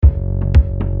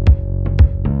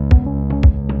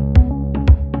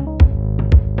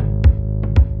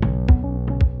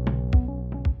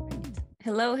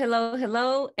Hello, hello,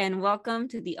 hello, and welcome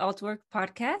to the Altwork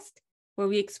podcast, where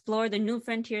we explore the new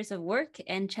frontiers of work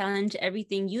and challenge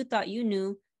everything you thought you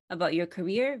knew about your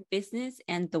career, business,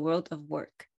 and the world of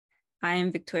work. I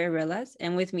am Victoria Relas,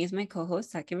 and with me is my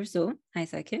co-host, Sakib Rasul. Hi,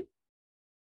 Sakib.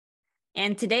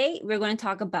 And today we're going to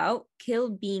talk about Kill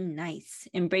Being Nice,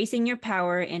 embracing your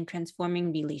power and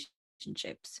transforming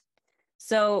relationships.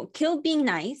 So Kill Being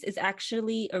Nice is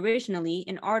actually originally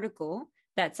an article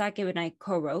that Sakib and I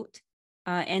co-wrote.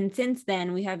 And since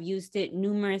then, we have used it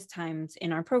numerous times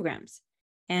in our programs.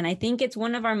 And I think it's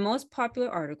one of our most popular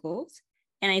articles.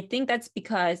 And I think that's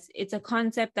because it's a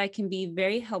concept that can be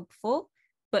very helpful,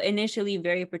 but initially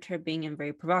very perturbing and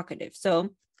very provocative. So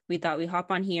we thought we'd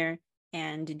hop on here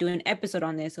and do an episode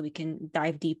on this so we can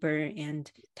dive deeper and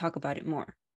talk about it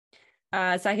more.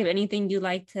 Sakib, anything you'd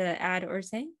like to add or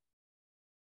say?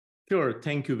 Sure.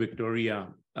 Thank you, Victoria.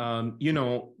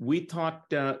 We thought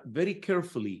very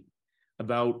carefully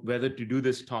about whether to do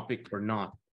this topic or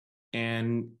not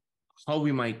and how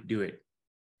we might do it.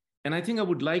 And I think I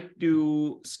would like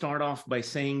to start off by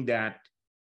saying that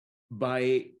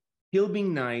by Kill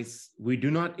Being Nice, we do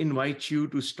not invite you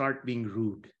to start being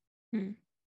rude.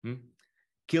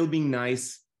 Kill Being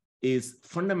Nice is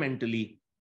fundamentally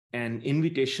an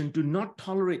invitation to not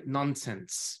tolerate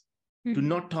nonsense, to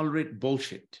not tolerate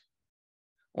bullshit.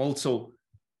 Also,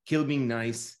 Kill Being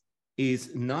Nice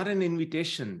is not an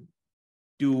invitation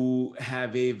to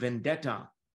have a vendetta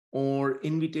or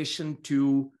invitation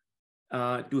to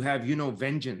have,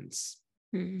 vengeance.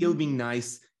 Kill Being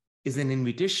Nice is an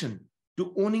invitation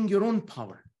to owning your own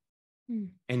power.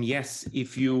 And yes,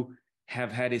 if you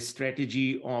have had a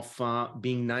strategy of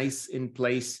being nice in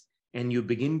place and you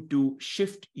begin to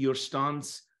shift your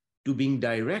stance to being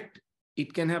direct,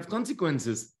 it can have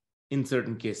consequences in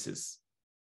certain cases.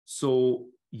 So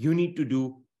you need to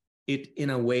do it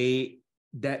in a way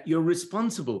that you're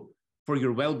responsible for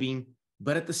your well-being,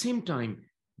 but at the same time,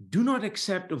 do not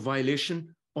accept a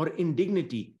violation or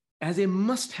indignity as a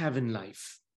must-have in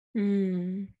life.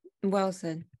 Well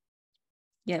said.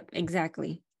 Yep,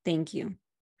 exactly. Thank you.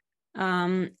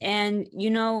 And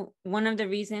one of the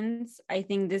reasons I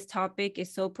think this topic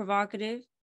is so provocative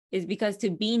is because to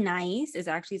be nice is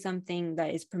actually something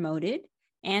that is promoted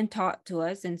and taught to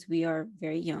us since we are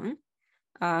very young.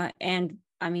 And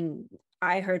I mean,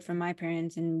 I heard from my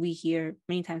parents, and we hear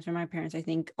many times from my parents, I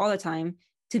think all the time,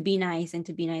 to be nice and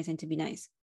to be nice and to be nice.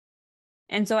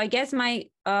 And so I guess my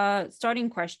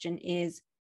starting question is,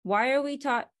 why are we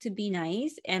taught to be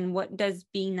nice? And what does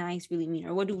being nice really mean?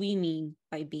 Or what do we mean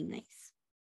by being nice?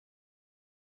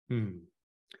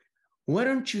 Why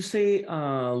don't you say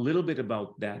a little bit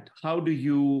about that? How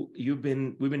do we've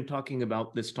been talking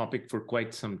about this topic for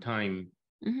quite some time.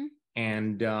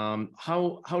 And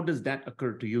how does that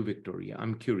occur to you, Victoria?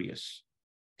 I'm curious.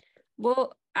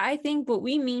 Well, I think what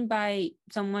we mean by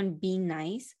someone being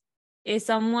nice is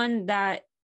someone that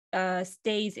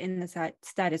stays in the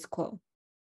status quo.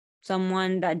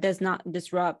 Someone that does not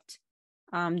disrupt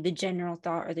the general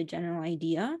thought or the general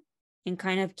idea and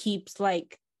kind of keeps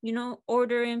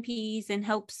order and peace and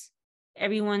helps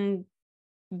everyone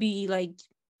be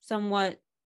somewhat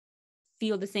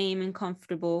feel the same and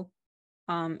comfortable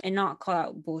and not call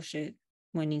out bullshit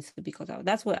when it needs to be called out.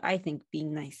 That's what I think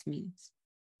being nice means.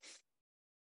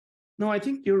 No, I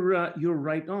think you're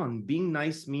right on. Being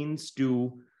nice means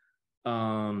to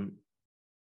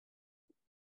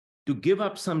give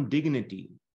up some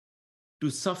dignity, to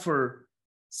suffer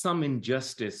some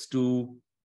injustice, to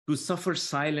suffer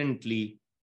silently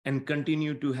and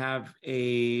continue to have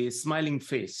a smiling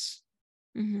face.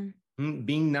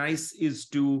 Being nice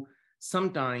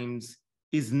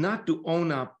is not to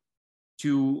own up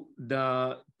to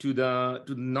the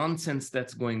nonsense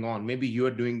that's going on. Maybe you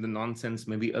are doing the nonsense,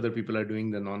 maybe other people are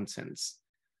doing the nonsense.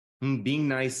 Being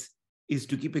nice is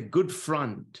to keep a good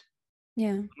front.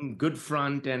 Yeah. Good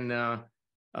front and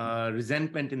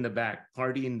resentment in the back,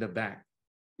 party in the back.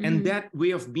 And that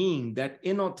way of being, that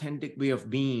inauthentic way of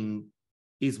being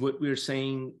is what we're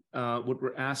saying, what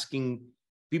we're asking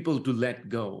people to let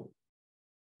go.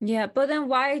 Yeah, but then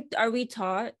why are we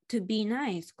taught to be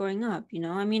nice growing up?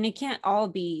 I mean, it can't all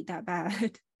be that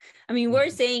bad. I mean,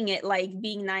 we're saying it like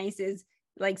being nice is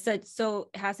so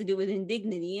it has to do with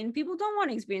indignity, and people don't want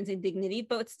to experience indignity,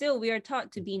 but still we are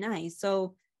taught to be nice.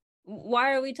 So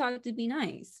why are we taught to be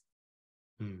nice?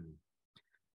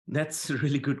 That's a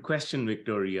really good question,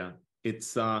 Victoria. It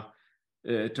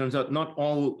turns out not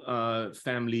all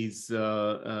families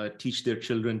teach their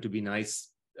children to be nice.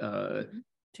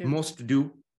 Most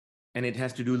do. And it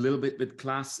has to do a little bit with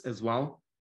class as well.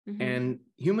 And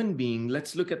human being,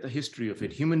 let's look at the history of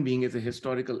it. Human being is a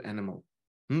historical animal.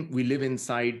 We live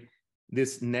inside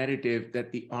this narrative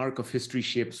that the arc of history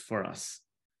shapes for us.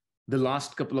 The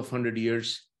last couple of 100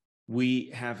 years,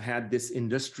 we have had this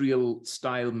industrial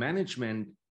style management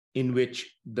in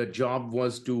which the job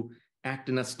was to act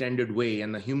in a standard way,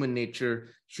 and the human nature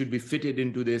should be fitted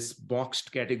into this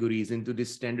boxed categories, into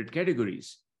these standard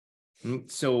categories.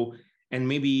 So, and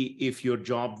maybe if your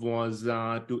job was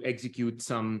to execute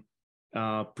some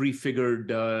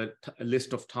prefigured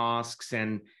list of tasks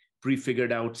and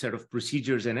prefigured out set of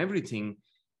procedures and everything,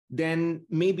 then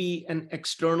maybe an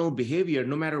external behavior,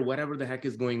 no matter whatever the heck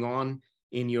is going on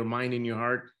in your mind, in your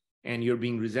heart, and you're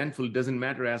being resentful, doesn't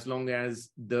matter as long as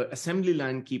the assembly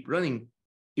line keep running,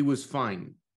 it was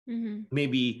fine.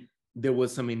 Maybe there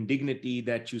was some indignity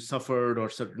that you suffered, or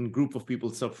certain group of people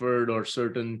suffered, or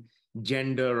certain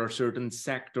gender or certain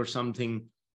sect or something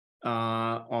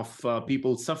of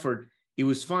people suffered. It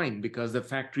was fine because the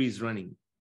factory is running.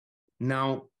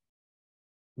 Now,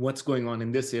 what's going on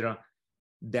in this era?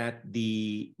 That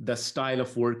the style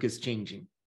of work is changing.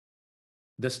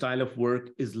 The style of work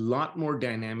is a lot more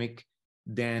dynamic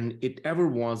than it ever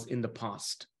was in the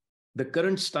past. The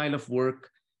current style of work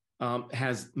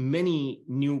has many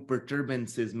new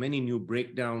perturbances, many new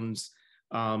breakdowns,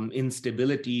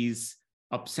 instabilities,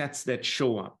 upsets that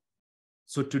show up.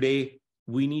 So today,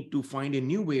 we need to find a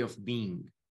new way of being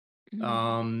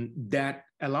that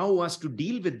allow us to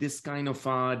deal with this kind of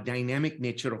dynamic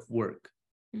nature of work.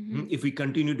 If we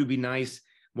continue to be nice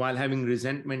while having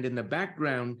resentment in the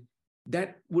background,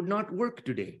 that would not work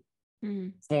today.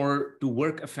 To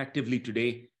work effectively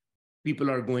today, people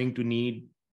are going to need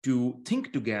to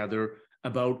think together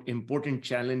about important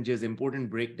challenges, important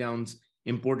breakdowns,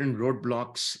 important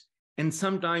roadblocks. And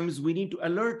sometimes we need to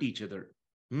alert each other.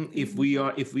 If we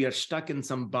are stuck in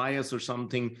some bias or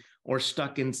something, or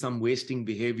stuck in some wasting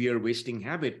behavior, wasting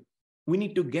habit, we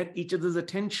need to get each other's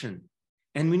attention.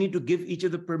 And we need to give each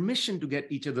other permission to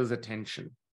get each other's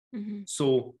attention.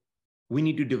 So we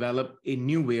need to develop a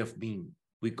new way of being.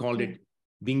 We called it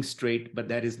being straight, but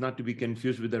that is not to be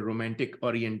confused with a romantic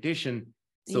orientation.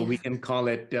 So we can call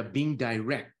it being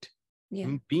direct.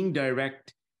 Being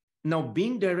direct. Now,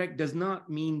 being direct does not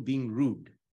mean being rude,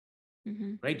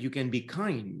 right? You can be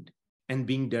kind and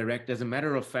being direct. As a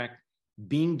matter of fact,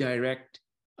 being direct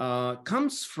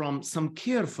comes from some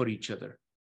care for each other.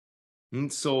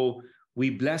 So we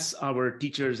bless our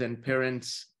teachers and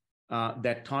parents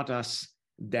that taught us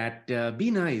that be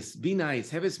nice,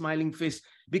 have a smiling face,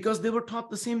 because they were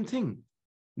taught the same thing,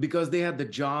 because they had the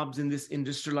jobs in this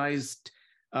industrialized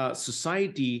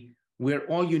society where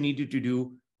all you needed to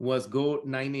do was go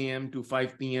 9 a.m. to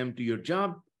 5 p.m. to your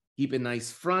job, keep a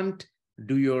nice front,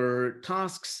 do your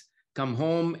tasks, come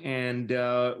home, and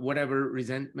whatever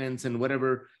resentments and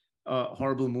whatever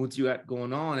horrible moods you had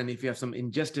going on, and if you have some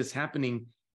injustice happening,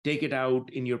 take it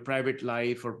out in your private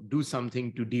life or do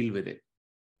something to deal with it.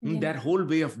 That whole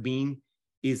way of being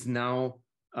is now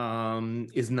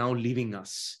leaving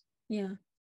us.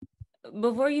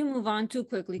 Before you move on too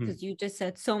quickly, because you just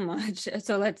said so much,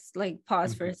 so let's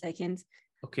pause for a second.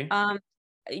 Okay.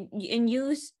 In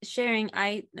you sharing,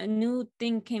 a new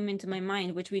thing came into my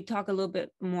mind, which we talk a little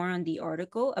bit more on the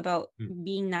article about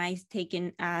being nice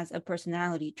taken as a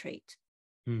personality trait.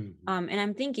 And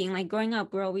I'm thinking, growing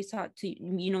up, we're always taught to,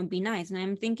 be nice. And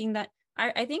I'm thinking that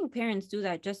I think parents do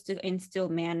that just to instill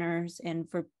manners and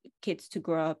for kids to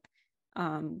grow up,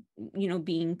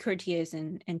 being courteous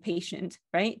and patient,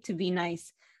 right? To be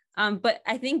nice. But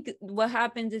I think what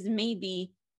happens is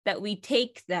maybe that we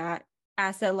take that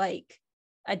as a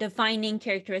defining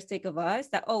characteristic of us,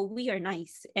 that, oh, we are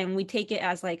nice. And we take it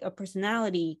as a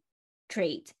personality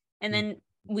trait. And then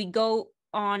we go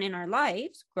on in our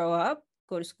lives, grow up,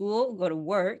 go to school, go to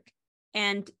work,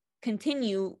 and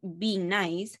continue being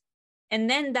nice. And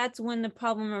then that's when the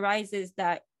problem arises,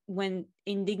 that when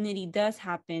indignity does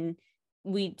happen,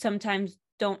 we sometimes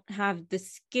don't have the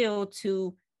skill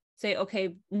to say,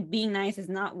 okay, being nice is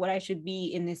not what I should be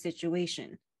in this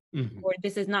situation, or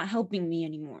this is not helping me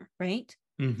anymore, right?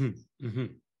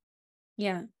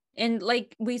 Yeah. And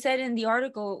like we said in the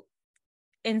article,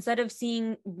 instead of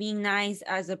seeing being nice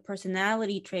as a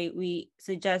personality trait, we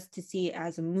suggest to see it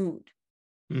as a mood.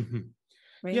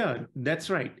 Right? Yeah, that's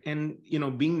right. And,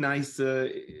 being nice,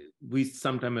 we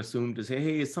sometimes assume to say,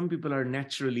 hey, some people are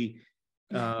naturally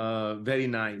very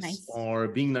nice, or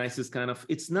being nice is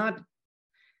it's not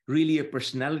really a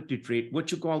personality trait.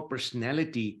 What you call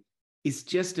personality is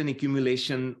just an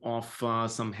accumulation of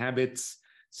some habits,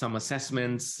 some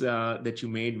assessments that you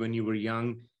made when you were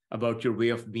young about your way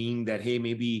of being, that, hey,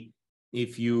 maybe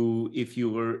if you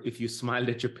smiled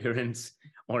at your parents,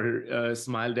 or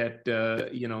smiled at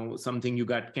something, you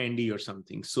got candy or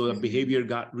something, so the behavior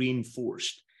got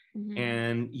reinforced.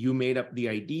 And you made up the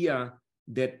idea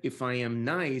that if I am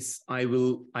nice, I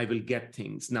will get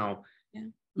things. Now,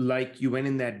 like you went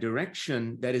in that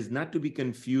direction, that is not to be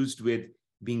confused with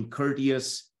being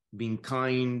courteous, being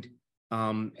kind,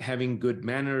 having good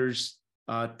manners,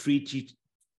 treat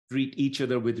each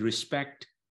other with respect.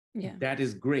 That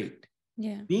is great.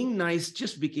 Being nice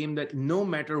just became that no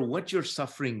matter what you're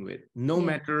suffering with, no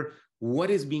matter what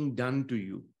is being done to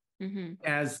you,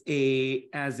 as a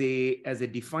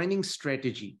defining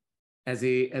strategy, as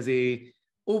a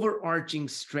overarching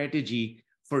strategy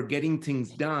for getting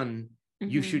things done,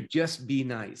 you should just be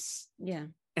nice.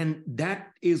 And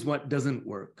that is what doesn't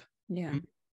work.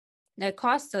 That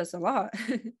costs us a lot.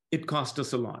 It cost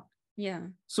us a lot. Yeah.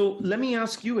 So let me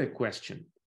ask you a question.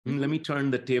 Let me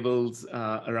turn the tables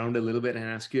around a little bit and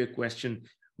ask you a question.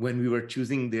 When we were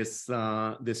choosing this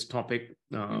topic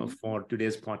for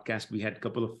today's podcast, we had a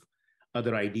couple of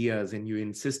other ideas, and you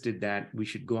insisted that we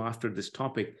should go after this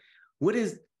topic. What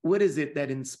is it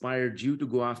that inspired you to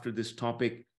go after this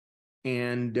topic?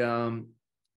 And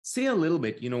say a little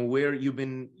bit, where you've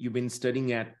been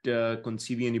studying at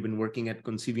Concevion, you've been working at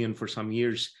Concevion for some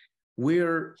years,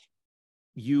 where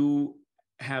you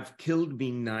have killed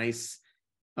being nice,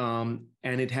 and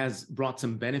it has brought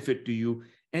some benefit to you.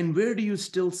 And where do you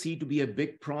still see to be a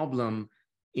big problem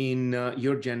in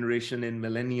your generation, in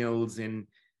millennials, in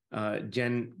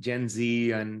Gen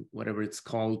Z, and whatever it's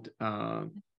called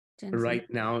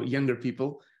right now, younger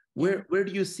people? Where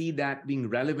do you see that being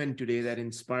relevant today that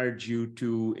inspired you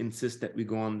to insist that we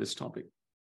go on this topic?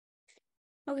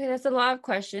 Okay, that's a lot of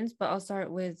questions, but I'll start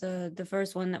with the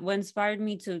first one. What inspired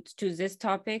me to choose this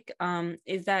topic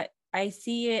is that I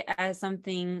see it as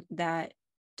something that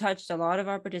touched a lot of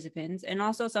our participants, and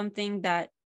also something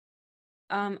that,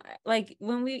 like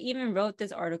when we even wrote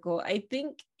this article, I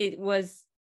think it was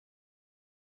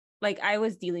like I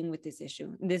was dealing with this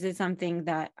issue. This is something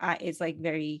that is like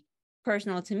very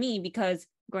personal to me, because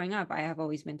growing up, I have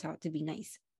always been taught to be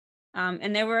nice.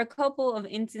 And there were a couple of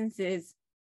instances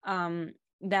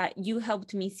that you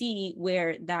helped me see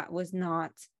where that was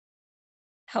not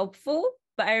helpful.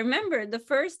 But I remember the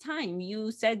first time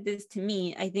you said this to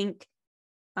me, I think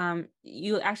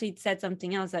you actually said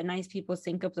something else, that nice people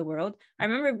sync up the world. I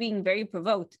remember being very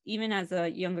provoked, even as a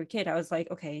younger kid. I was like,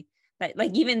 okay,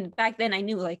 like even back then I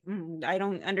knew like, I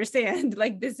don't understand,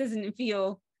 like this doesn't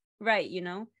feel right,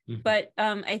 But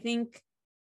I think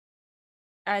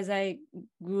as I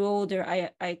grew older,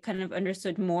 I kind of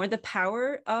understood more the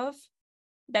power of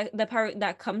that, the power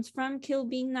that comes from kill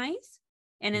being nice,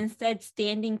 and instead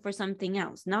standing for something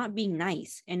else, not being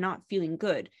nice and not feeling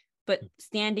good, but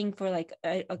standing for like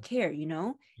a care,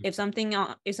 if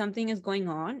something is going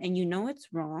on and it's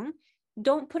wrong,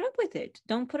 don't put up with it.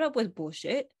 Don't put up with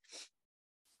bullshit.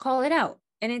 Call it out.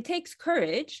 And it takes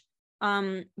courage,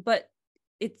 but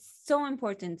it's so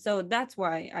important. So that's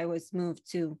why I was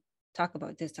moved to talk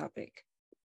about this topic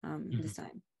this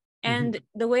time. And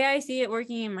the way I see it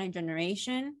working in my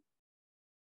generation,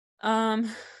 I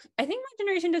think my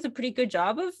generation does a pretty good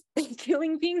job of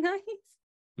killing being nice.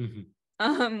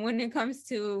 When it comes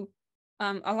to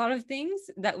a lot of things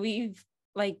that we've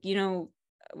like,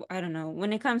 I don't know,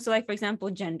 when it comes to like, for example,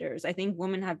 genders, I think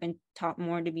women have been taught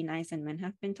more to be nice than men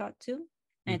have been taught to.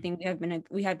 And I think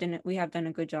we have done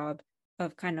a good job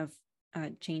of kind of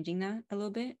changing that a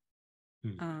little bit.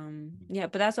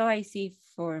 But that's all I see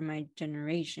for my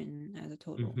generation as a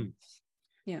total.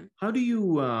 Yeah. How do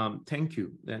you thank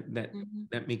you,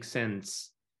 that makes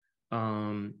sense.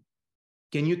 Can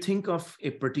you think of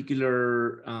a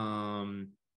particular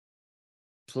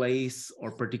place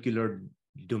or particular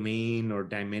domain or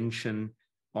dimension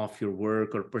of your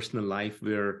work or personal life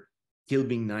where kill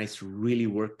being nice really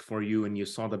worked for you, and you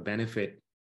saw the benefit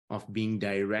of being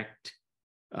direct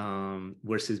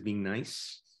versus being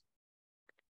nice?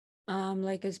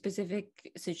 Like a specific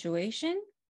situation?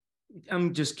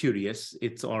 I'm just curious.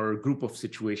 It's our group of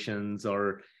situations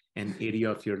or an area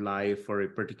of your life or a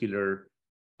particular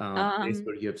place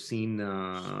where you have seen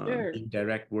sure. being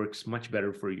direct works much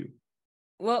better for you.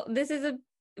 Well, this is a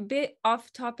bit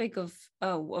off topic of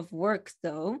work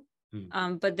though.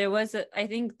 But I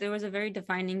think there was a very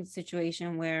defining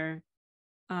situation where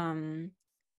I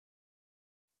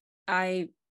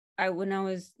when I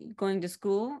was going to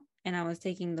school and I was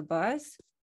taking the bus,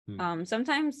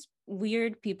 sometimes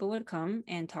weird people would come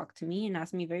and talk to me and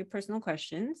ask me very personal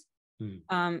questions.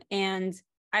 And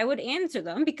I would answer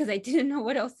them because I didn't know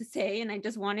what else to say, and I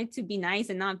just wanted to be nice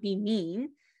and not be mean.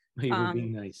 You were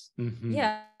being nice.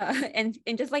 Yeah, and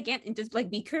just like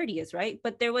be courteous, right?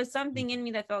 But there was something in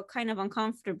me that felt kind of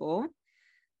uncomfortable.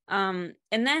 And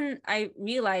then I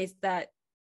realized that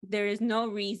there is no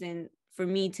reason for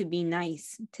me to be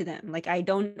nice to them. Like, I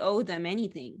don't owe them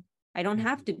anything. I don't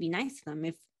have to be nice to them.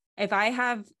 If I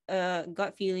have a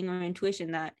gut feeling or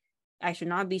intuition that I should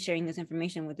not be sharing this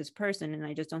information with this person and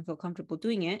I just don't feel comfortable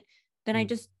doing it, then I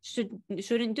just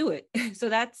shouldn't do it. So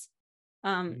that's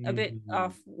a bit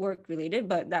off work related,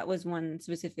 but that was one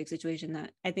specific situation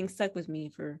that I think stuck with me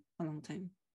for a long time.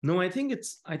 No, I think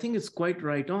it's quite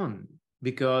right on,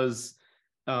 because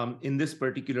in this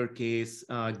particular case,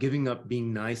 giving up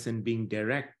being nice and being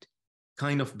direct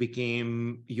kind of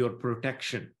became your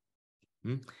protection.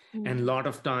 And a lot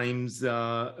of times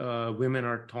women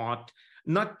are taught,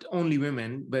 not only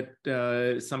women, but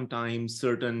sometimes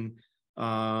certain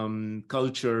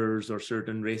cultures or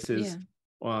certain races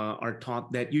are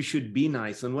taught that you should be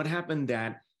nice. And what happened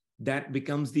that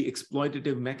becomes the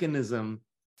exploitative mechanism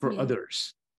for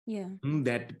others.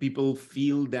 That people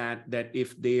feel that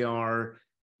if they are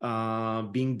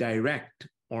being direct,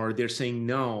 or they're saying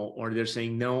no,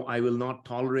 I will not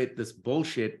tolerate this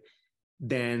bullshit,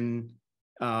 then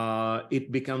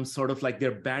it becomes sort of like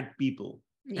they're bad people,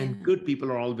 and good people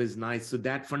are always nice. So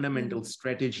that fundamental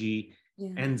strategy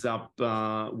ends up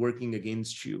working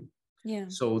against you.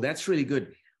 So that's really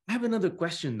good. I have another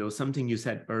question though, something you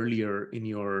said earlier in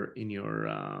your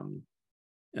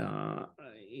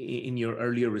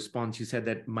earlier response. You said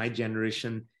that my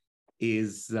generation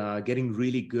is getting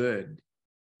really good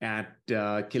at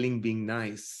killing being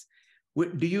nice.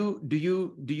 Do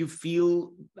you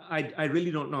feel, I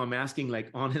really don't know, I'm asking like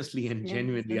honestly and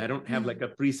genuinely, I don't have like a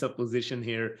presupposition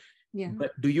here,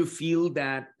 but do you feel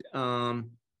that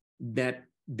that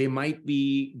they might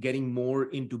be getting more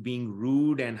into being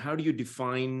rude? And how do you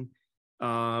define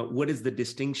what is the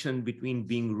distinction between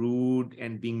being rude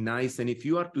and being nice? And if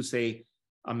you are to say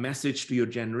a message to your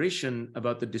generation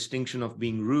about the distinction of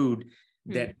being rude,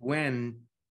 that when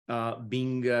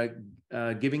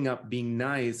giving up being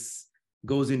nice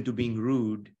goes into being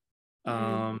rude,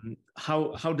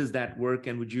 how does that work?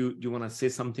 And do you want to say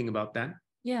something about that?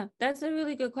 Yeah, that's a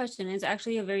really good question. It's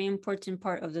actually a very important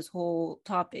part of this whole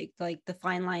topic, like the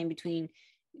fine line between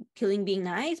killing being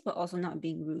nice, but also not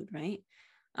being rude, right?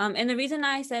 And the reason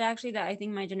I said actually that I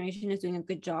think my generation is doing a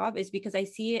good job is because I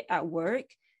see it at work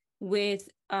with,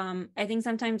 I think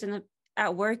sometimes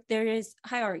at work, there is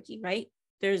hierarchy, right?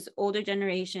 There's older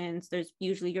generations, there's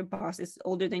usually your boss is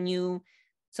older than you,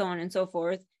 so on and so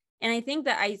forth. And I think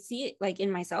that I see it like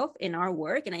in myself, in our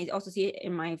work, and I also see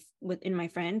it within my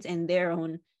friends and their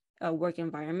own work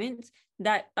environments,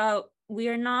 that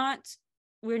we're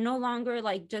no longer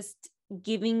like just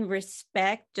giving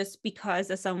respect just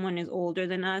because someone is older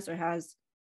than us or has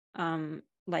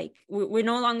like we're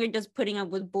no longer just putting up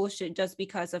with bullshit just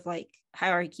because of like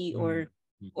hierarchy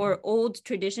or old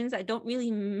traditions that don't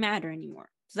really matter anymore.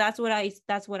 So that's what I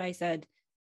said.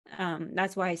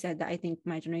 That's why I said that I think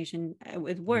my generation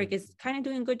with work is kind of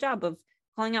doing a good job of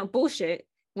calling out bullshit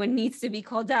when needs to be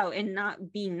called out and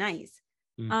not being nice.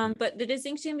 But the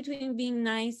distinction between being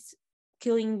nice,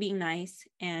 killing being nice,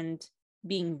 and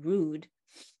being rude,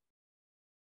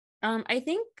 I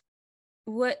think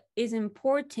what is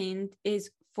important is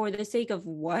for the sake of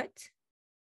what,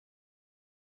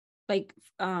 like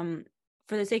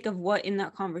for the sake of what in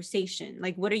that conversation,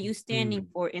 like what are you standing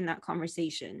for in that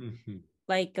conversation?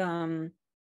 Like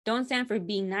don't stand for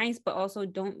being nice, but also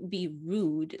don't be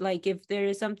rude. Like if there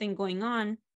is something going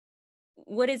on,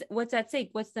 what's at stake?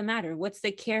 What's the matter? What's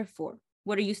the care for?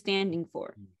 What are you standing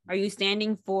for? Are you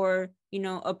standing for,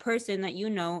 a person that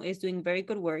is doing very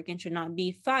good work and should not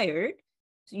be fired?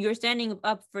 So you're standing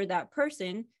up for that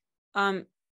person.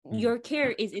 Your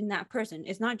care is in that person.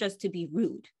 It's not just to be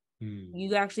rude.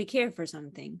 You actually care for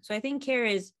something. So I think care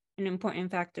is an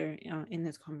important factor in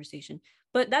this conversation.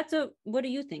 But what do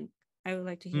you think? I would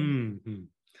like to hear.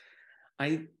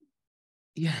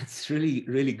 It's really,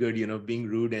 really good, being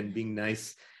rude and being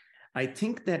nice. I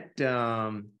think that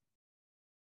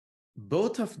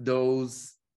both of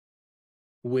those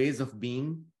ways of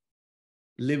being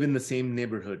live in the same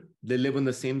neighborhood. They live on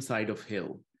the same side of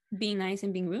hill. Being nice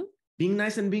and being rude? Being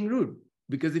nice and being rude.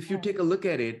 Because if you take a look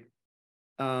at it,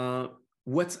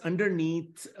 what's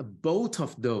underneath both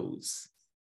of those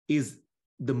is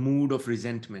the mood of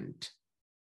resentment.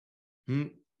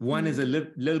 One is a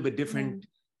little bit different.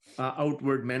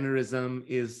 Outward mannerism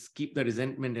is keep the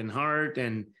resentment in heart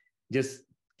and just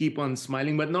keep on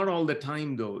smiling, but not all the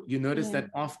time though. You notice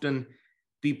that often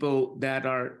people that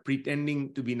are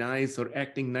pretending to be nice or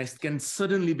acting nice can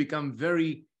suddenly become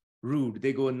very rude.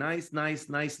 They go nice, nice,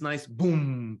 nice, nice,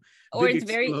 boom. Or it's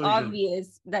very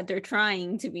obvious that they're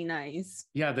trying to be nice.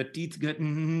 Yeah, the teeth get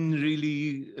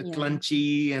really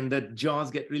crunchy and the jaws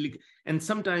get really, and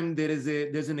sometimes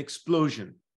there's an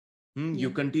explosion. You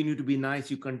continue to be nice,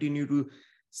 you continue to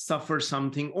suffer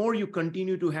something, or you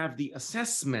continue to have the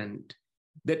assessment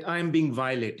that I'm being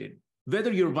violated,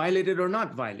 whether you're violated or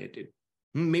not violated.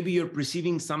 Maybe you're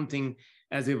perceiving something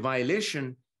as a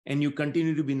violation and you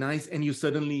continue to be nice and you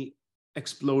suddenly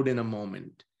explode in a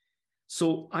moment.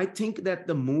 So I think that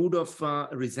the mood of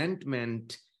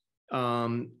resentment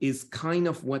is kind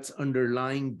of what's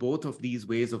underlying both of these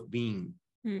ways of being.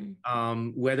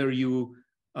 Whether you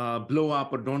blow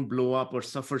up or don't blow up, or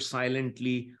suffer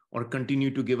silently, or continue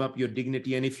to give up your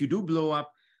dignity. And if you do blow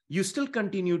up, you still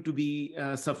continue to be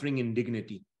suffering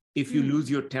indignity. If you lose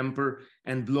your temper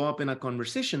and blow up in a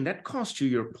conversation, that costs you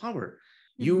your power.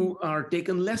 You are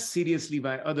taken less seriously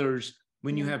by others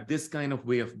when you have this kind of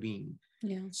way of being.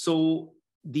 So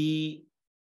the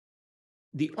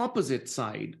opposite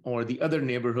side, or the other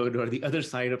neighborhood, or the other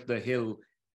side of the hill,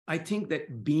 I think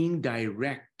that being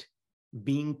direct,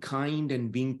 being kind,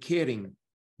 and being caring,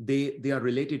 they are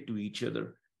related to each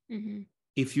other.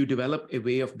 If you develop a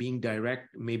way of being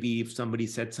direct, maybe if somebody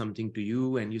said something to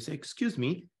you and you say, excuse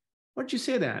me, what'd you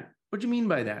say that? What do you mean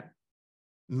by that?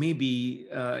 Maybe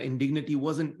indignity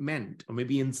wasn't meant, or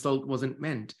maybe insult wasn't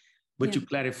meant, but you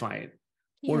clarify it.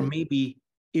 Or maybe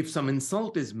if some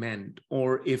insult is meant,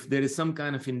 or if there is some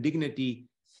kind of indignity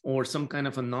or some kind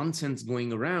of a nonsense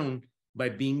going around, by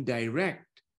being direct,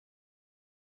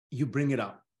 you bring it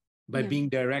up. By being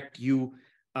direct, you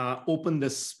open the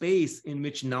space in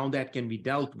which now that can be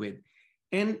dealt with.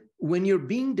 And when you're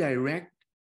being direct,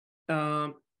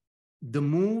 the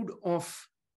mood of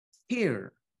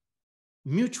care,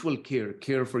 mutual care,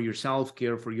 care for yourself,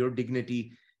 care for your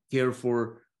dignity, care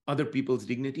for other people's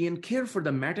dignity, and care for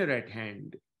the matter at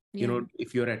hand. You know,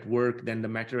 if you're at work, then the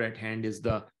matter at hand is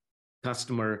the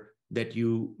customer that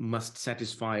you must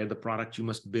satisfy, or the product you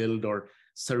must build, or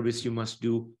service you must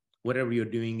do, whatever you're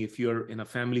doing. If you're in a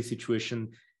family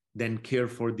situation, then care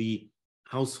for the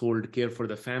household, care for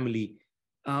the family.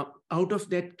 Out of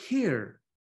that care,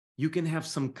 you can have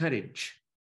some courage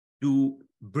to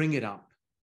bring it up.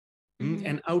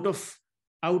 And out of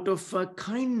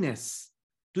kindness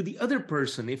to the other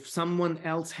person, if someone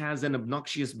else has an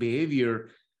obnoxious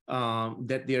behavior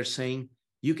that they're saying,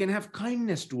 you can have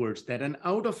kindness towards that. And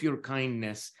out of your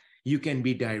kindness, you can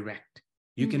be direct.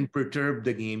 You can perturb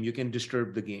the game. You can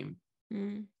disturb the game.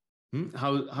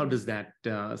 How does that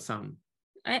sound?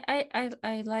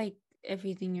 I like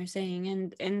everything you're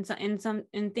saying,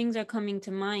 and things are coming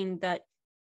to mind that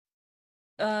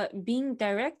being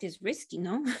direct is risky,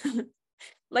 no?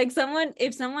 Like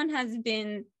if someone has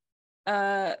been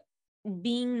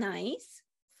being nice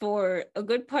for a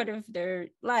good part of their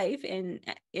life and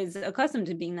is accustomed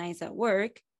to being nice at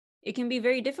work, it can be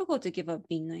very difficult to give up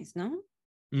being nice, no?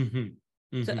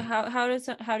 So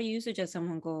how do you suggest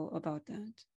someone go about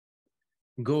that?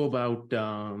 Go about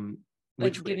Like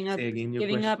which way? Say again your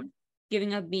question.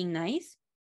 Giving up being nice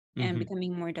and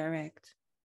becoming more direct.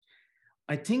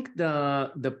 I think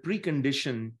the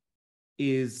precondition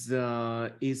is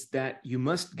that you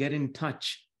must get in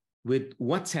touch with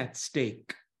what's at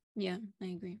stake. Yeah, I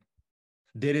agree.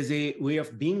 There is a way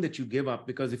of being that you give up,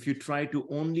 because if you try to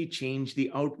only change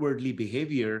the outwardly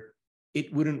behavior,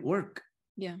 it wouldn't work.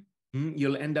 Yeah.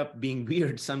 You'll end up being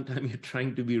weird. Sometimes you're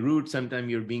trying to be rude. Sometimes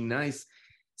you're being nice.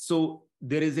 So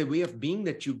there is a way of being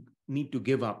that you need to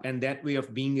give up. And that way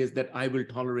of being is that I will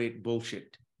tolerate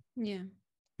bullshit. Yeah.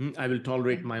 I will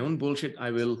tolerate my own bullshit.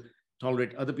 I will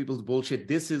tolerate other people's bullshit.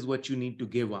 This is what you need to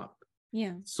give up.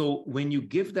 Yeah. So when you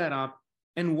give that up,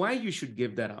 and why you should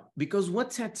give that up? Because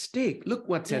what's at stake? Look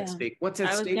what's at stake. What's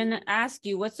at stake? I was going to ask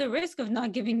you, what's the risk of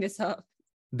not giving this up?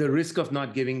 The risk of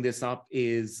not giving this up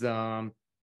is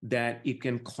that it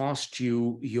can cost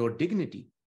you your dignity.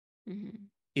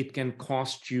 It can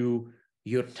cost you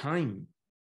your time.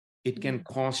 It can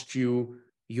cost you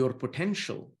your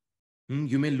potential.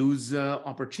 You may lose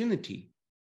opportunity.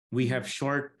 We have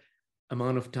short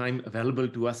amount of time available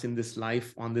to us in this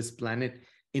life, on this planet,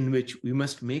 in which we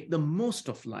must make the most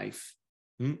of life.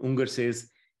 Ungar says,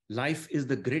 life is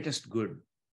the greatest good.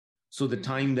 So the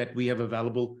time that we have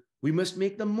available, we must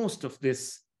make the most of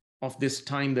this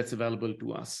time that's available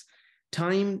to us.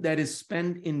 Time that is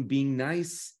spent in being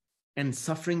nice and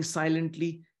suffering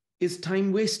silently is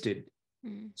time wasted.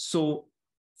 So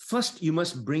first, you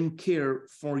must bring care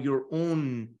for your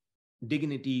own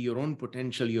dignity, your own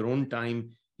potential, your own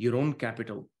time, your own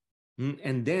capital.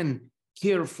 And then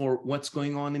care for what's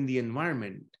going on in the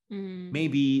environment.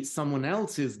 Maybe someone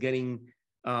else is getting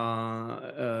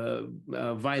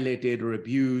violated or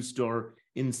abused or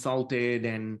insulted,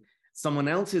 and someone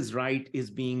else's right is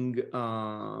being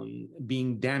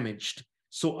damaged.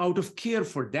 So out of care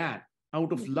for that,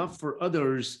 out of love for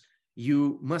others,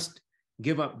 you must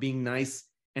give up being nice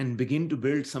and begin to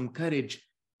build some courage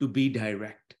to be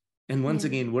direct. And once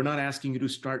again, we're not asking you to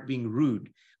start being rude,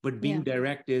 but being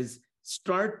direct is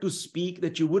start to speak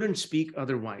that you wouldn't speak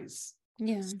otherwise.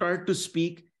 Start to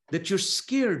speak that you're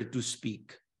scared to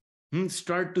speak.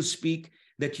 Start to speak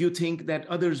that you think that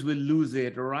others will lose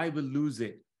it or I will lose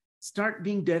it. Start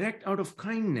being direct out of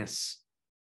kindness,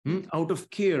 out of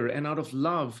care and out of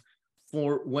love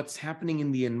for what's happening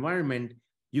in the environment.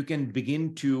 You can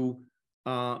begin to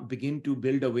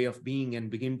build a way of being and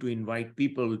begin to invite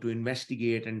people to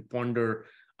investigate and ponder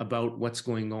about what's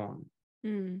going on.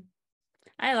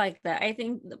 I like that. I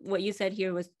think what you said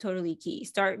here was totally key.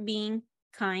 Start being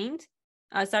kind,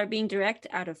 start being direct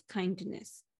out of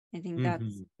kindness. I think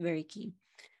that's very key.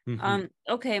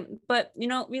 Okay, but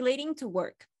relating to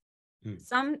work,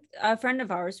 a friend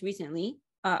of ours recently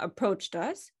approached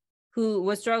us who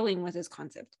was struggling with this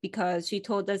concept because she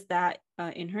told us that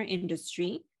in her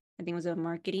industry, I think it was a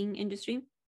marketing industry,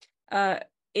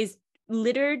 is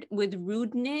littered with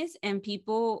rudeness and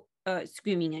people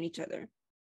screaming at each other.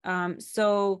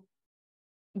 So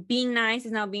being nice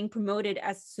is now being promoted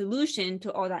as a solution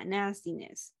to all that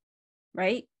nastiness,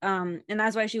 right? And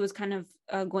that's why she was kind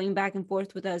of going back and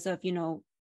forth with us of,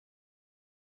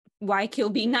 why kill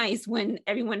being nice when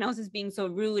everyone else is being so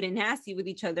rude and nasty with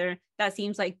each other? That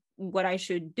seems like what I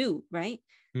should do, right?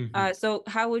 So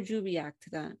how would you react to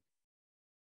that?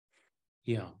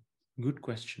 Yeah, good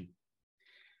question.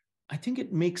 I think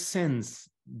it makes sense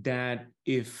that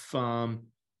if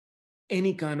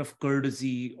any kind of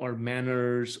courtesy or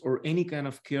manners or any kind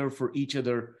of care for each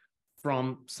other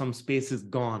from some space is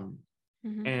gone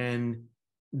and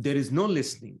there is no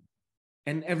listening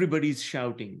and everybody's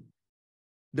shouting,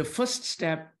 the first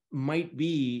step might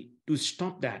be to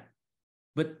stop that.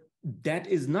 But that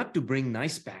is not to bring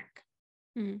nice back.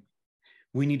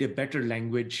 We need a better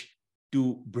language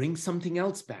to bring something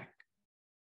else back.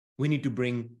 We need to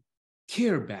bring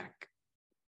care back.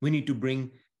 We need to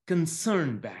bring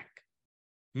concern back.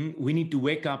 We need to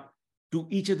wake up to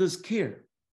each other's care.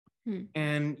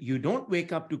 And you don't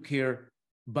wake up to care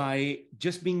by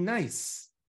just being nice.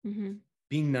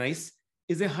 Being nice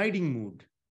is a hiding mood.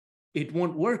 It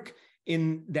won't work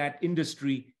in that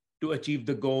industry to achieve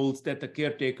the goals that the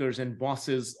caretakers and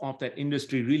bosses of that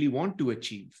industry really want to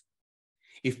achieve.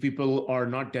 If people are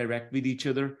not direct with each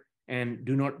other and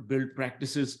do not build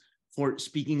practices for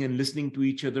speaking and listening to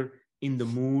each other in the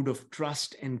mood of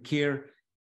trust and care,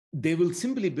 they will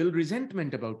simply build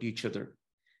resentment about each other.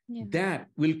 That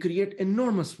will create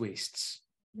enormous wastes.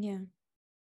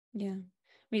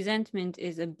 Resentment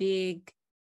is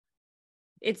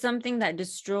it's something that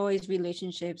destroys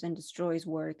relationships and destroys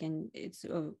work, and it's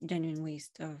a genuine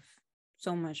waste of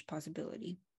so much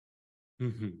possibility.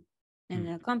 And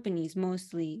accompanies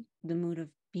mostly the mood of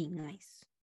being nice.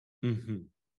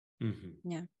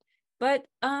 Yeah. But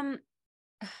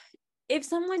if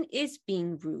someone is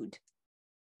being rude,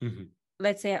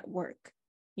 let's say at work,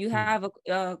 you have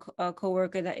a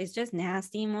coworker that is just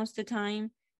nasty most of the time,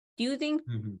 do you think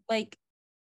like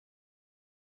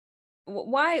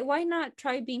why not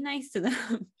try being nice to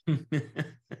them?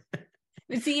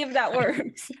 See if that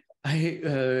works.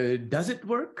 Does it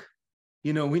work?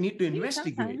 We need to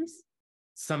investigate.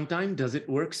 Sometimes does it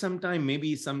work?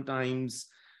 Sometimes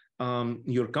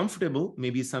you're comfortable.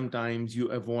 Maybe sometimes you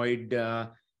avoid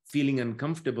feeling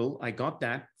uncomfortable. I got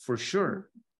that for sure.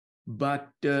 But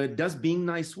does being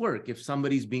nice work? If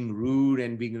somebody's being rude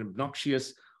and being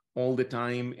obnoxious all the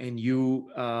time and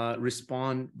you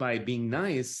respond by being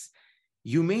nice,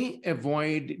 you may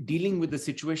avoid dealing with the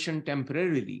situation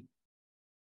temporarily,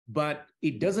 but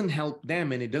it doesn't help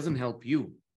them and it doesn't help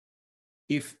you.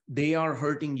 If they are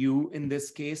hurting you in this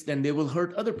case, then they will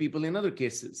hurt other people in other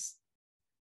cases.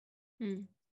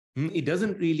 It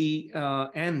doesn't really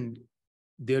end.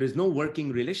 There is no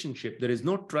working relationship. There is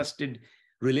no trusted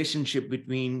relationship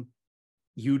between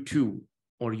you two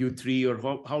or you three or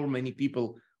however many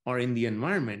people are in the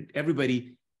environment.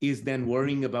 Everybody is then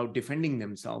worrying about defending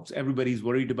themselves. Everybody's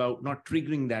worried about not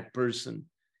triggering that person.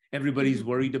 Everybody's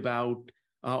worried about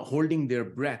holding their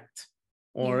breath,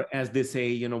 or as they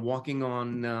say, walking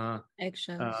on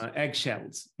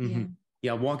eggshells.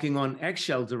 Walking on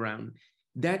eggshells around.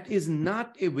 That is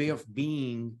not a way of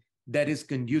being that is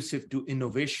conducive to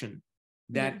innovation,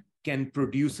 that can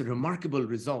produce remarkable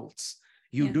results.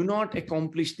 You do not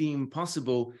accomplish the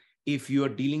impossible if you are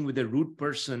dealing with a rude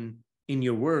person in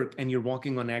your work and you're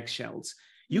walking on eggshells.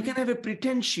 You can have a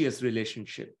pretentious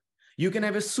relationship. You can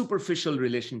have a superficial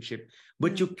relationship,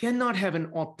 but you cannot have an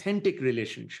authentic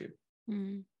relationship.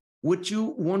 What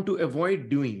you want to avoid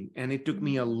doing, and it took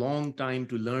me a long time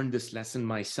to learn this lesson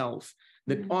myself,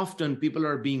 that often people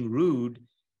are being rude.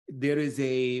 There is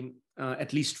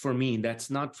at least for me, that's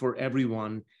not for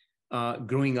everyone.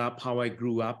 Growing up, how I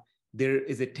grew up, there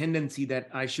is a tendency that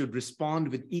I should respond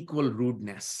with equal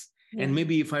rudeness. Yeah. And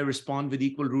maybe if I respond with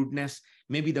equal rudeness,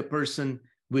 maybe the person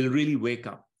will really wake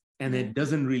up, and it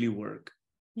doesn't really work.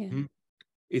 Yeah.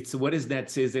 It's what is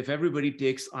that says, if everybody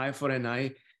takes eye for an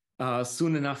eye,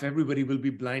 soon enough, everybody will be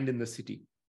blind in the city.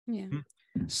 Yeah.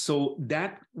 So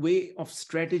that way of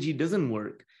strategy doesn't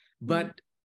work. But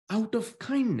out of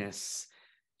kindness,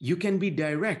 you can be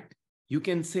direct. You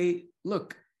can say,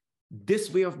 look,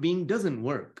 this way of being doesn't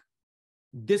work.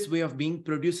 This way of being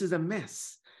produces a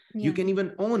mess. Yeah. You can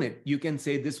even own it. You can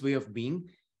say, this way of being,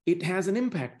 it has an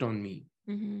impact on me.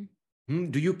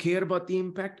 Do you care about the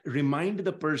impact? Remind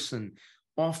the person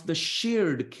of the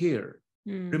shared care.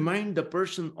 Remind the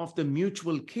person of the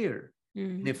mutual care.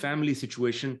 In a family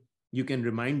situation, you can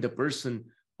remind the person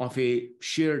of a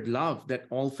shared love that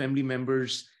all family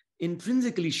members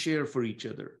intrinsically share for each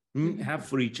other, have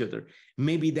for each other.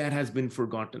 Maybe that has been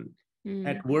forgotten.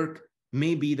 At work,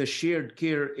 maybe the shared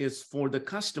care is for the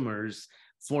customers,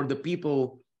 for the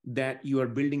people that you are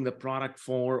building the product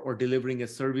for or delivering a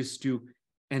service to,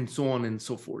 and so on and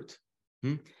so forth.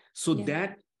 So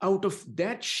that out of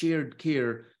that shared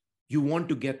care, you want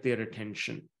to get their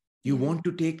attention. You want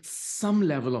to take some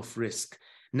level of risk.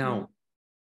 Now,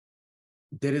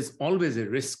 there is always a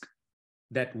risk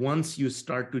that once you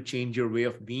start to change your way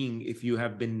of being, if you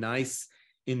have been nice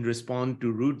in response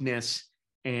to rudeness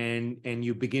and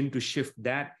you begin to shift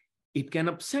that, it can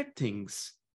upset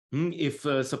things. If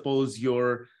suppose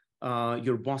your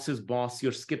boss's boss,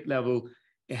 your skip level,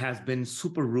 has been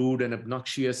super rude and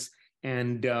obnoxious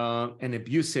and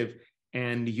abusive,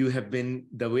 and you have been,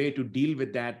 the way to deal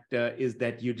with that is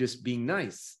that you're just being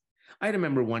nice. I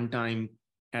remember one time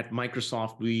at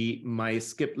Microsoft, my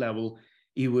skip level,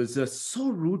 he was so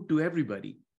rude to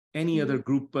everybody. Any other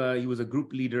group, he was a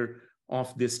group leader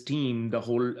of this team, the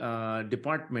whole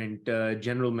department,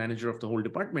 general manager of the whole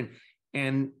department.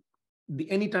 And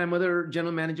anytime other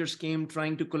general managers came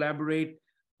trying to collaborate,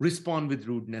 respond with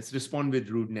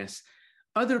rudeness.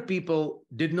 Other people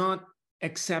did not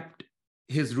accept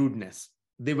his rudeness.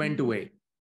 They went away.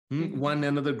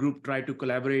 Another group tried to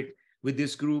collaborate with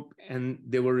this group and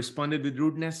they were responded with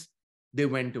rudeness. They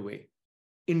went away.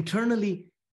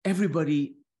 Internally,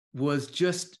 everybody was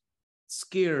just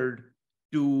scared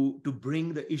to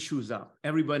bring the issues up.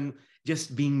 Everyone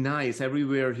just being nice.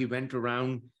 Everywhere he went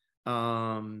around,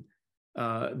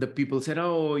 the people said,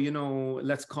 oh,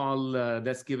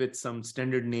 let's give it some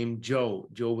standard name, Joe.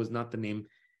 Joe was not the name.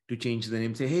 To change the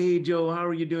name, say, hey, Joe, how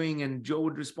are you doing? And Joe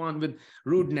would respond with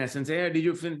rudeness and say, hey, did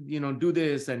you do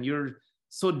this? And you're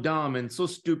so dumb and so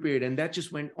stupid. And that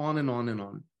just went on and on and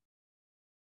on.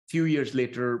 Few years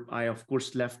later, I, of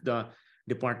course, left the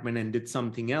department and did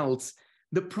something else.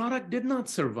 The product did not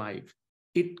survive.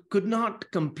 It could not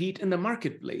compete in the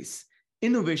marketplace.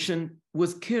 Innovation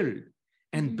was killed,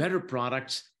 and better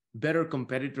products, better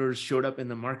competitors showed up in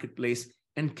the marketplace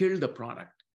and killed the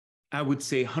product. I would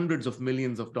say hundreds of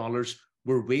millions of dollars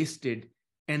were wasted.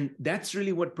 And that's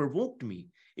really what provoked me.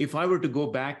 If I were to go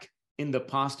back in the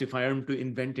past, if I were to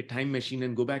invent a time machine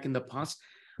and go back in the past,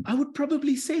 I would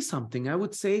probably say something. I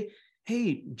would say,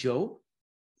 hey, Joe,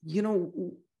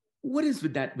 what is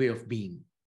with that way of being?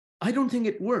 I don't think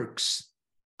it works.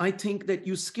 I think that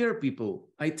you scare people.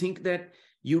 I think that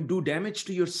you do damage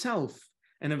to yourself.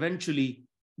 And eventually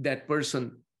that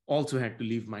person also had to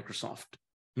leave Microsoft.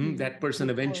 That person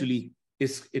eventually,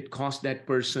 it cost that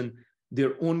person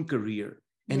their own career,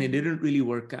 and it didn't really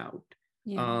work out.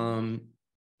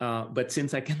 But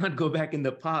since I cannot go back in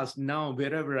the past, now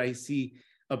wherever I see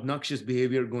obnoxious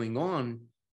behavior going on,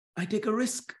 I take a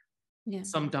risk.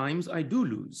 Sometimes I do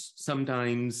lose.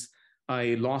 Sometimes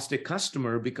I lost a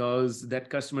customer because that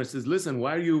customer says, listen,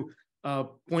 why are you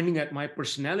pointing at my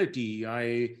personality?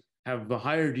 I have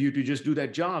hired you to just do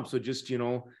that job. So just,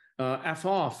 F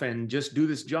off and just do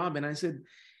this job. And I said,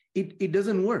 it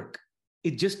doesn't work.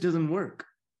 It just doesn't work.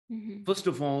 First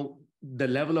of all, the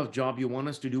level of job you want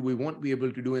us to do, we won't be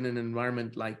able to do in an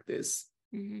environment like this.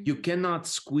 You cannot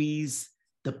squeeze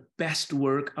the best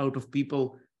work out of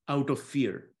people out of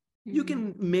fear. You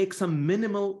can make some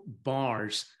minimal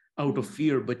bars out of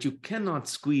fear, but you cannot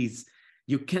squeeze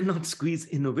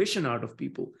innovation out of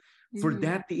people. For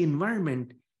that, the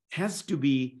environment has to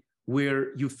be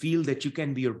where you feel that you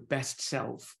can be your best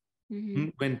self.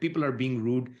 When people are being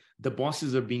rude, the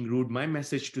bosses are being rude, my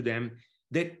message to them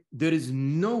that there is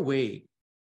no way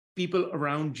people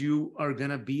around you are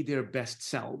going to be their best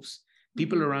selves.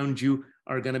 People around you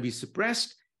are going to be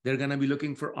suppressed. They're going to be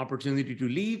looking for opportunity to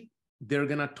leave. They're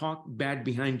going to talk bad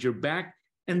behind your back.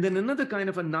 And then another kind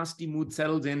of a nasty mood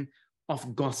settles in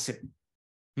of gossip.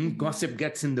 Gossip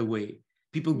gets in the way.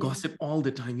 People gossip all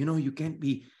the time. You can't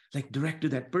be like direct to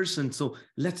that person. So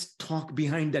let's talk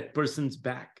behind that person's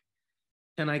back.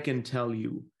 And I can tell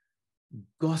you,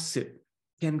 gossip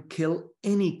can kill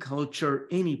any culture,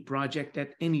 any project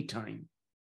at any time.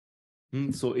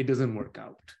 So it doesn't work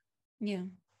out. Yeah.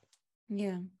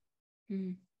 Yeah.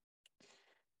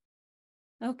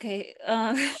 Okay.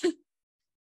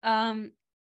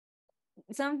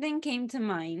 Something came to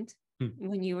mind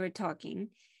when you were talking,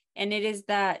 and it is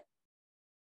that,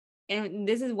 and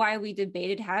this is why we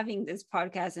debated having this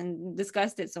podcast and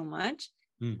discussed it so much,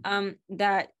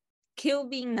 that kill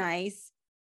being nice,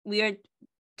 we are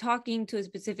talking to a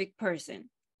specific person,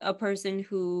 a person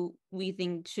who we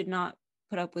think should not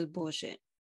put up with bullshit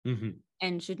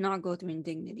and should not go through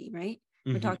indignity, right?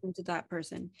 We're talking to that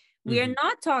person. We are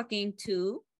not talking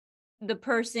to the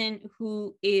person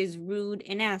who is rude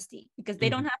and nasty, because they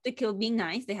don't have to kill being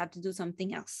nice. They have to do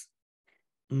something else.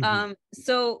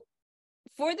 So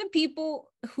for the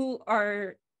people who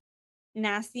are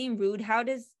nasty and rude, how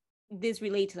does this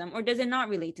relate to them, or does it not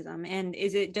relate to them? And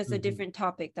is it just a different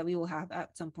topic that we will have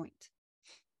at some point?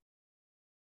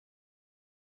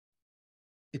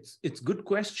 It's a good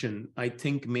question. I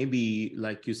think maybe,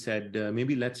 like you said,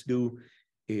 maybe let's do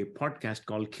a podcast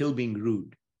called Kill Being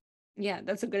Rude. Yeah,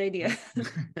 that's a good idea.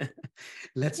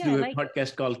 Let's do a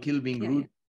podcast called Kill Being Rude.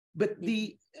 But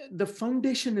the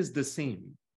foundation is the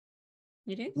same.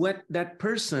 It is? What that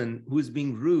person who is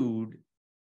being rude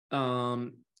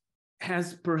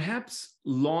has perhaps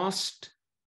lost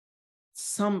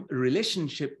some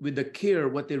relationship with the care,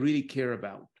 what they really care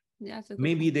about.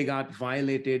 Maybe they got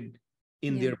violated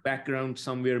in their background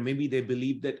somewhere. Maybe they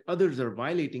believe that others are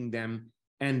violating them,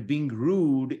 and being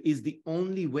rude is the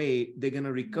only way they're going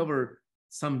to recover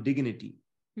some dignity.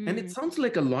 And it sounds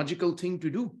like a logical thing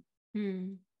to do.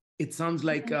 It sounds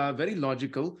like very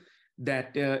logical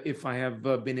that if I have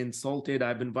been insulted,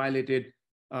 I've been violated,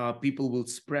 people will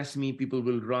suppress me, people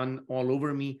will run all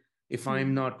over me if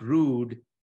I'm not rude.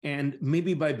 And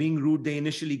maybe by being rude, they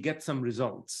initially get some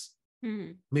results.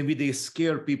 Maybe they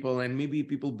scare people, and maybe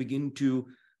people begin to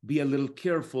be a little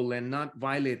careful and not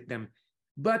violate them.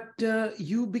 But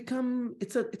you become,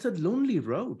 it's a lonely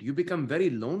road. You become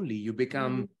very lonely. You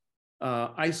become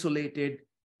isolated.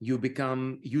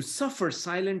 You suffer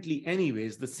silently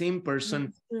anyways. The same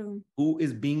person who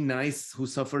is being nice, who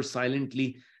suffers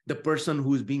silently, the person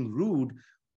who is being rude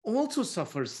also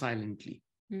suffers silently.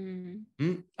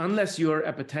 Unless you're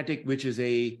apathetic, which is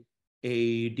a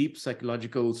deep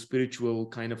psychological, spiritual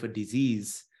kind of a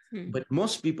disease. But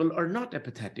most people are not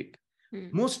apathetic.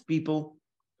 Most people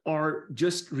are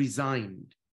just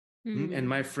resigned. And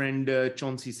my friend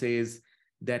Chauncey says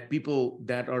that people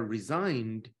that are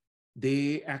resigned,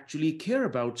 they actually care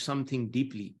about something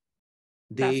deeply.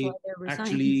 That's why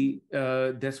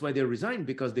they're resigned,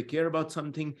 because they care about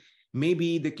something.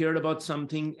 Maybe they cared about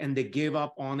something and they gave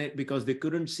up on it because they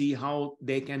couldn't see how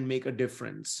they can make a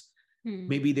difference.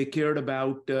 Maybe they cared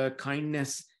about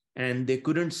kindness and they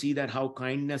couldn't see that how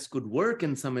kindness could work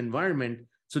in some environment.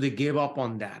 So they gave up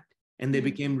on that and they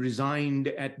became resigned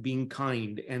at being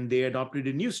kind, and they adopted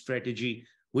a new strategy,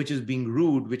 which is being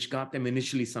rude, which got them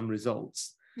initially some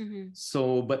results.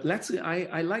 So, but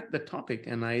I like the topic,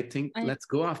 and I think let's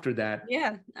go after that.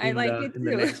 Yeah, I like it too. In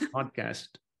the next podcast.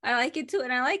 I like it too.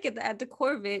 And I like it at the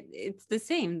core of it, it's the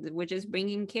same, which is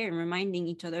bringing care and reminding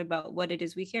each other about what it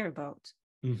is we care about.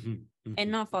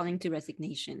 And not falling to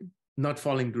resignation. Not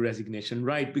falling to resignation,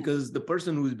 right? Because the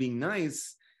person who's being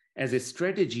nice as a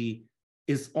strategy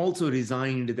is also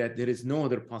resigned that there is no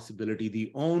other possibility.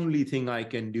 The only thing I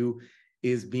can do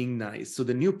is being nice. So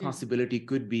the new possibility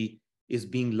could be is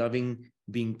being loving,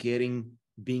 being caring,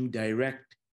 being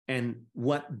direct. And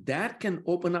what that can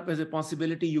open up as a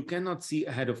possibility, you cannot see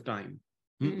ahead of time.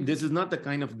 This is not the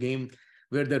kind of game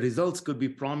where the results could be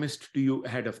promised to you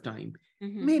ahead of time.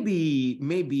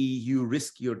 Maybe you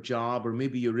risk your job, or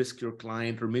maybe you risk your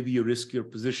client, or maybe you risk your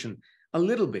position a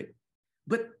little bit.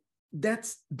 But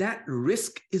that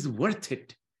risk is worth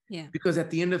it. Yeah. Because at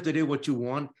the end of the day, what you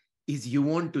want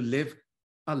to live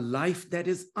a life that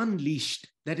is unleashed,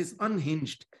 that is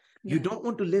unhinged. You don't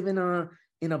want to live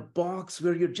in a box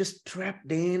where you're just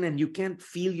trapped in and you can't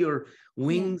feel your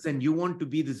wings, and you want to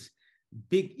be this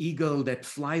big eagle that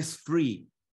flies free.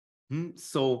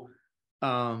 So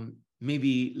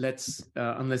maybe let's,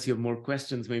 unless you have more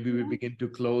questions, maybe we begin to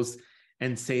close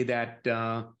and say that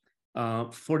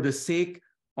for the sake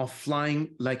of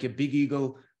flying like a big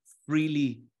eagle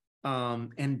freely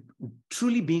and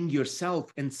truly being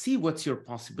yourself and see what's your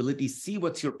possibility, see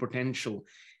what's your potential,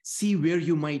 see where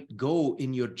you might go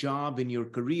in your job, in your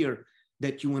career,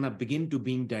 that you want to begin to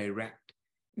being direct.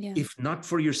 Yeah. If not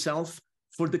for yourself,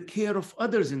 for the care of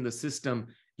others in the system,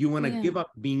 you want to give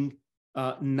up being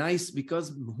nice,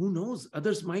 because who knows,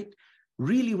 others might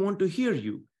really want to hear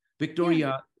you.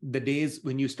 Victoria, the days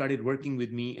when you started working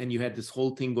with me and you had this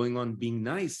whole thing going on being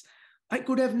nice, I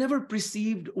could have never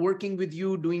perceived working with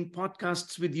you, doing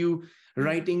podcasts with you,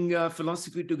 writing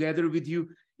philosophy together with you,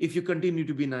 if you continue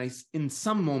to be nice. In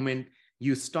some moment,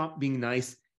 you stopped being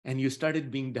nice and you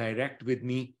started being direct with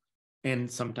me, and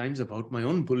sometimes about my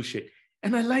own bullshit.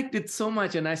 And I liked it so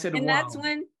much. And I said, and wow.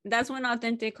 that's when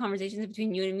authentic conversations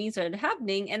between you and me started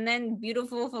happening. And then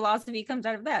beautiful philosophy comes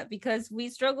out of that, because we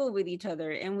struggle with each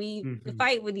other and we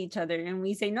fight with each other and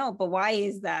we say, no, but why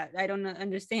is that? I don't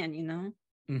understand, you know?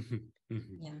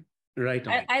 Yeah. Right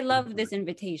on. I love this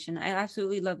invitation. I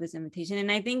absolutely love this invitation.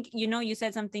 And I think, you know, you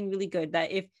said something really good,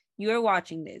 that if you're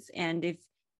watching this and if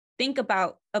think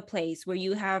about a place where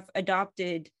you have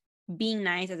adopted being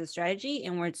nice as a strategy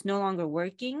and where it's no longer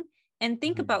working, and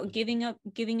think about giving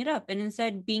it up, and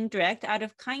instead being direct out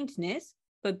of kindness,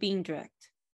 but being direct.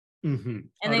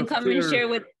 And then come and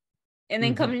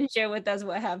share with us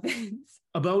what happens.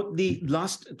 About the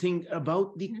last thing,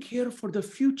 about the care for the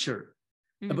future,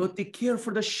 about the care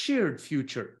for the shared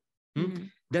future.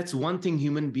 That's one thing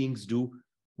human beings do.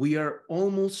 We are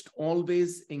almost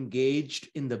always engaged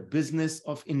in the business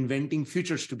of inventing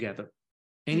futures together.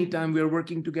 Anytime we're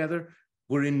working together,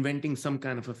 we're inventing some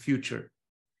kind of a future.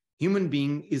 Human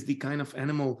being is the kind of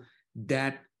animal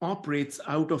that operates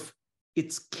out of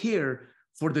its care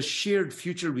for the shared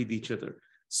future with each other.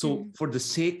 So for the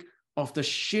sake of the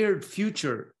shared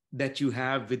future that you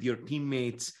have with your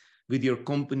teammates, with your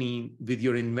company, with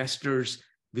your investors,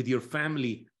 with your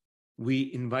family,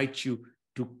 we invite you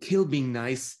to kill being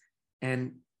nice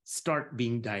and start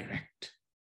being direct.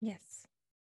 Yes.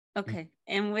 Okay.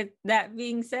 And with that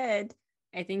being said,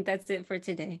 I think that's it for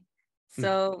today.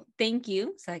 So thank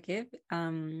you, Sakib.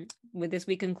 With this,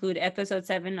 we conclude episode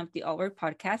 7 of the All Work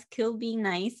podcast, Kill Being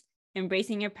Nice,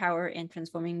 Embracing Your Power and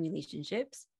Transforming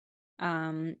Relationships.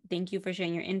 Thank you for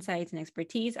sharing your insights and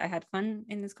expertise. I had fun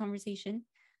in this conversation.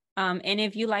 And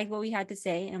if you like what we had to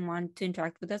say and want to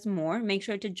interact with us more, make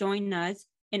sure to join us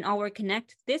in All Work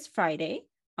Connect this Friday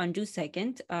on June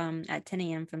 2nd at 10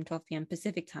 a.m. from 12 p.m.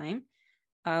 Pacific time,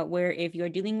 where if you're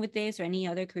dealing with this or any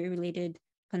other career-related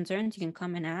concerns, you can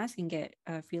come and ask and get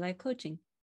free live coaching.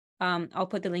 I'll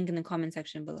put the link in the comment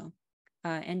section below.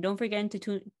 And don't forget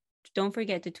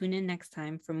to tune in next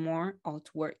time for more alt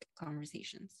work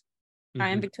conversations. I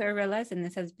am Victoria Reles, and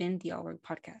this has been the All Work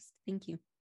podcast. Thank you.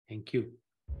 Thank you.